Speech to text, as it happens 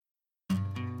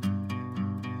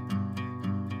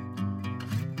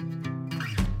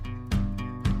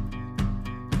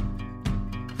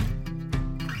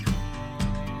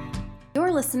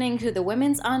You're listening to the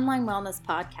Women's Online Wellness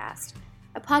Podcast,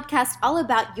 a podcast all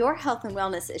about your health and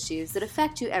wellness issues that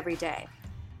affect you every day.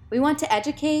 We want to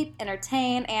educate,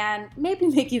 entertain, and maybe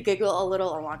make you giggle a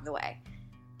little along the way.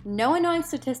 No annoying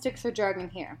statistics or jargon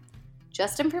here.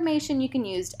 Just information you can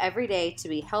use every day to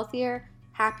be healthier,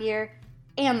 happier,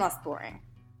 and less boring.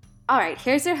 All right,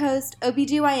 here's your host,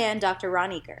 OBGYN Dr.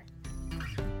 Ron Eaker.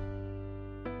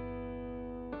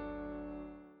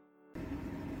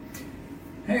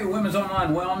 Hey, Women's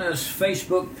Online Wellness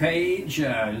Facebook page.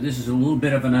 This is a little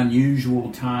bit of an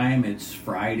unusual time. It's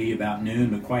Friday about noon,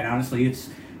 but quite honestly, it's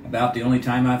about the only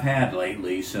time I've had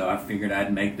lately, so I figured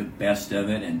I'd make the best of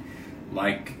it. And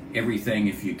like everything,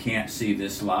 if you can't see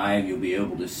this live, you'll be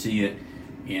able to see it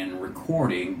in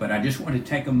recording. But I just want to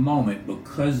take a moment,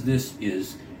 because this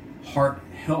is Heart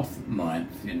Health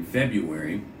Month in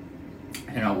February,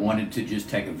 and I wanted to just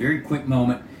take a very quick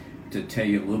moment to tell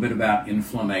you a little bit about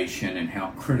inflammation and how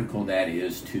critical that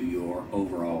is to your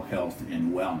overall health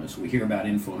and wellness. We hear about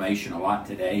inflammation a lot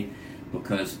today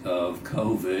because of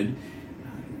COVID.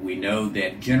 We know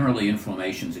that generally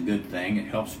inflammation is a good thing. It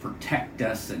helps protect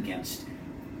us against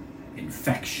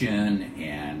infection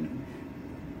and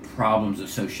problems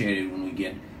associated when we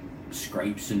get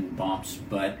scrapes and bumps,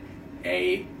 but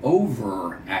a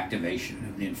overactivation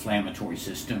of the inflammatory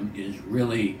system is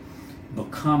really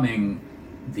becoming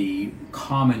the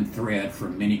common thread for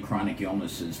many chronic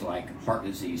illnesses like heart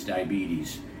disease,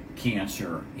 diabetes,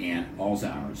 cancer, and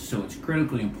Alzheimer's. So it's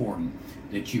critically important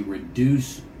that you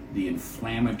reduce the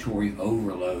inflammatory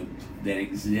overload that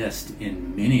exists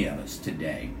in many of us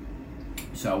today.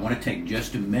 So I want to take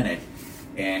just a minute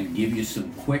and give you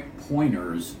some quick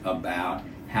pointers about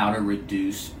how to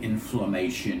reduce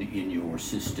inflammation in your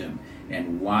system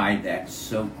and why that's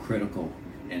so critical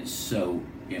and so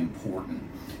important.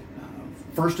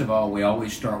 First of all, we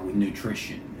always start with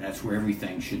nutrition. That's where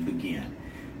everything should begin.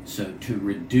 So to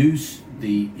reduce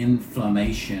the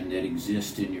inflammation that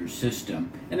exists in your system,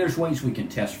 and there's ways we can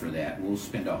test for that. We'll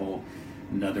spend a whole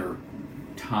another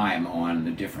time on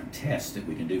the different tests that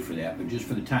we can do for that. But just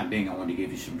for the time being, I want to give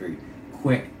you some very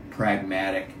quick,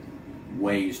 pragmatic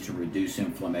ways to reduce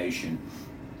inflammation.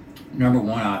 Number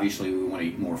one, obviously, we want to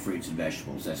eat more fruits and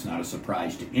vegetables. That's not a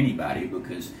surprise to anybody,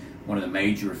 because one of the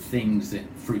major things that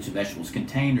fruits and vegetables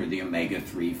contain are the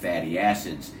omega-3 fatty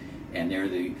acids, and they're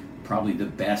probably the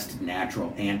best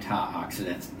natural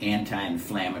antioxidants,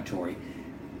 anti-inflammatory.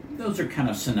 Those are kind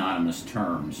of synonymous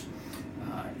terms.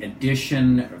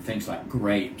 Addition, things like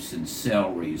grapes and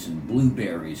celeries and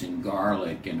blueberries and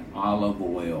garlic and olive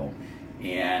oil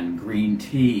and green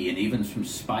tea, and even some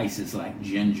spices like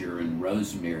ginger and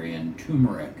rosemary and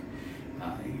turmeric.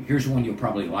 Here's one you'll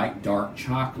probably like: dark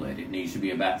chocolate. It needs to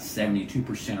be about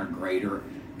 72% or greater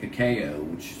cacao,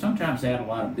 which sometimes add a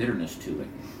lot of bitterness to it.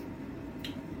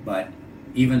 But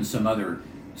even some other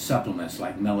supplements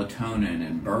like melatonin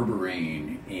and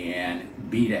berberine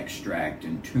and beet extract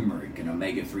and turmeric and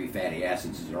omega-3 fatty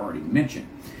acids, as I already mentioned.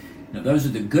 Now, those are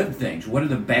the good things. What are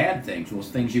the bad things? Well,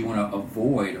 things you want to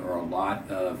avoid are a lot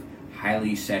of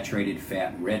highly saturated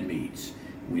fat red meats.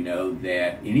 We know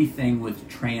that anything with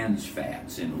trans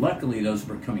fats, and luckily those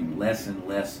are becoming less and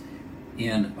less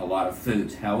in a lot of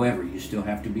foods. However, you still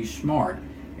have to be smart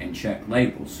and check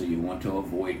labels. So you want to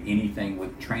avoid anything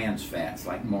with trans fats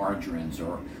like margarines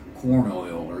or corn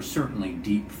oil, or certainly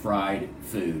deep fried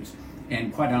foods,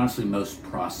 and quite honestly most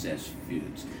processed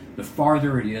foods. The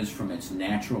farther it is from its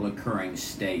natural occurring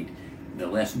state, the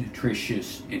less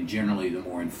nutritious and generally the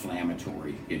more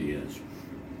inflammatory it is.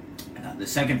 The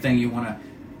second thing you want to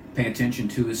pay attention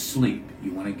to is sleep.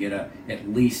 You want to get at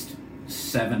least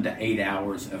 7 to 8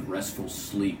 hours of restful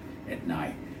sleep at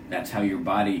night. That's how your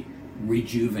body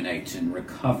rejuvenates and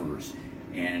recovers,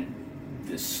 and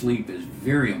the sleep is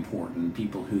very important.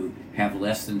 People who have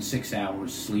less than 6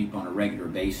 hours sleep on a regular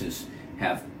basis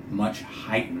have much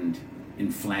heightened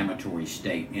inflammatory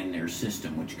state in their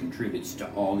system, which contributes to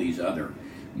all these other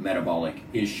metabolic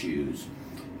issues.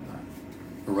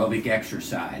 Aerobic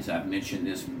exercise, I've mentioned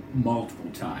this multiple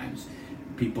times.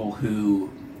 People who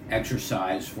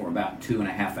exercise for about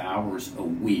 2.5 hours a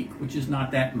week, which is not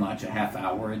that much, a half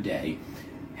hour a day,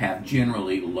 have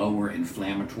generally lower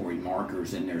inflammatory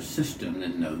markers in their system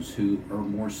than those who are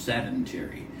more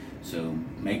sedentary. So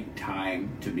make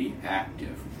time to be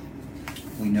active.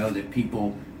 We know that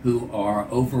people who are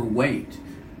overweight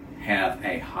have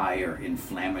a higher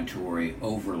inflammatory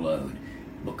overload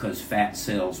because fat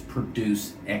cells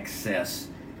produce excess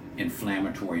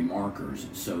inflammatory markers.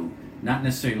 So not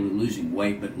necessarily losing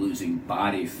weight, but losing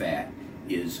body fat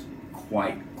is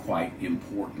quite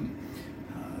important.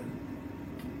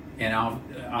 And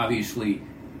obviously,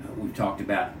 We've talked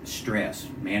about stress.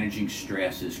 Managing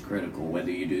stress is critical,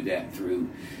 whether you do that through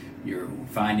your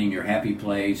finding your happy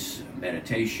place,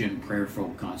 meditation, prayerful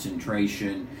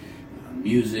concentration,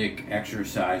 music,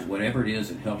 exercise, whatever it is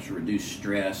that helps reduce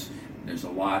stress. There's a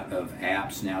lot of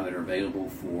apps now that are available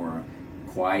for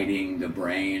quieting the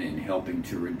brain and helping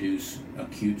to reduce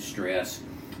acute stress.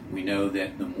 We know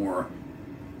that the more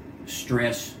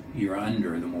stress you're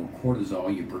under, the more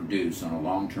cortisol you produce on a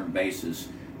long-term basis,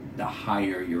 the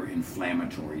higher your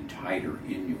inflammatory titer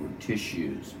in your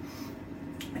tissues.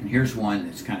 And here's one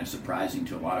that's kind of surprising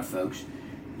to a lot of folks.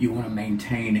 You want to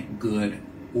maintain good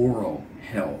oral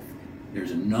health.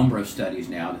 There's a number of studies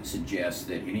now that suggest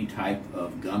that any type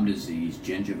of gum disease,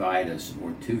 gingivitis,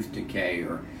 or tooth decay,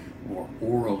 or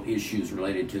oral issues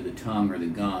related to the tongue or the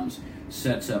gums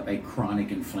sets up a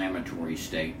chronic inflammatory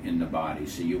state in the body.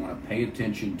 So you want to pay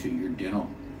attention to your dental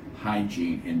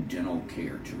hygiene and dental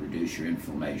care to reduce your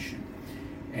inflammation.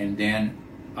 And then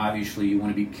obviously you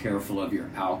want to be careful of your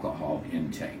alcohol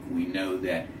intake. We know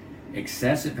that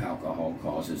excessive alcohol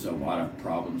causes a lot of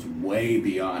problems way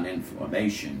beyond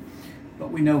inflammation.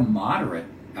 But we know moderate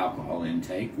alcohol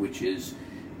intake, which is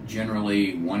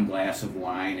generally 1 glass of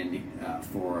wine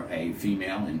for a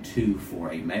female and 2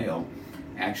 for a male,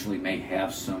 actually may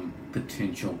have some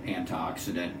potential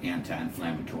antioxidant,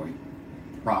 anti-inflammatory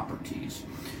properties.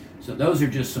 So those are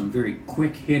just some very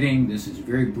quick hitting. This is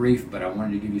very brief, but I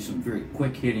wanted to give you some very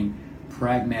quick hitting,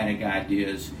 pragmatic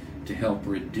ideas to help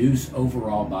reduce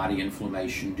overall body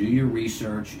inflammation. Do your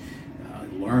research.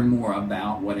 Learn more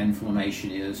about what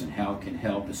inflammation is and how it can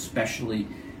help, especially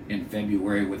in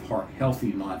February with Heart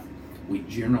Healthy Month. We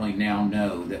generally now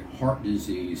know that heart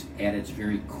disease at its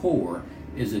very core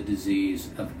is a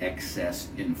disease of excess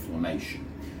inflammation.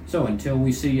 So until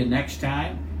we see you next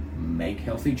time, make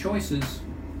healthy choices.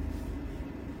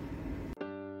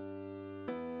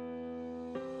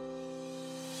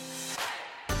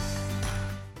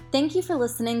 Thank you for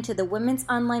listening to the Women's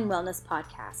Online Wellness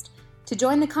Podcast. To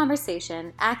join the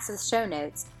conversation, access show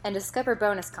notes, and discover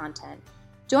bonus content,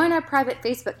 join our private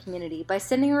Facebook community by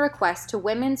sending a request to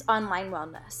Women's Online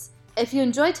Wellness. If you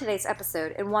enjoyed today's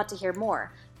episode and want to hear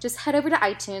more, just head over to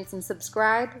iTunes and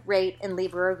subscribe, rate, and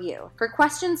leave a review. For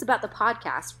questions about the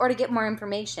podcast or to get more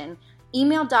information,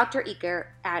 email Dr. Eaker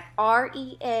at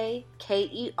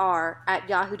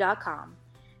reaker@yahoo.com.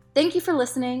 Thank you for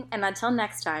listening, and until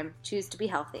next time, choose to be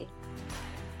healthy.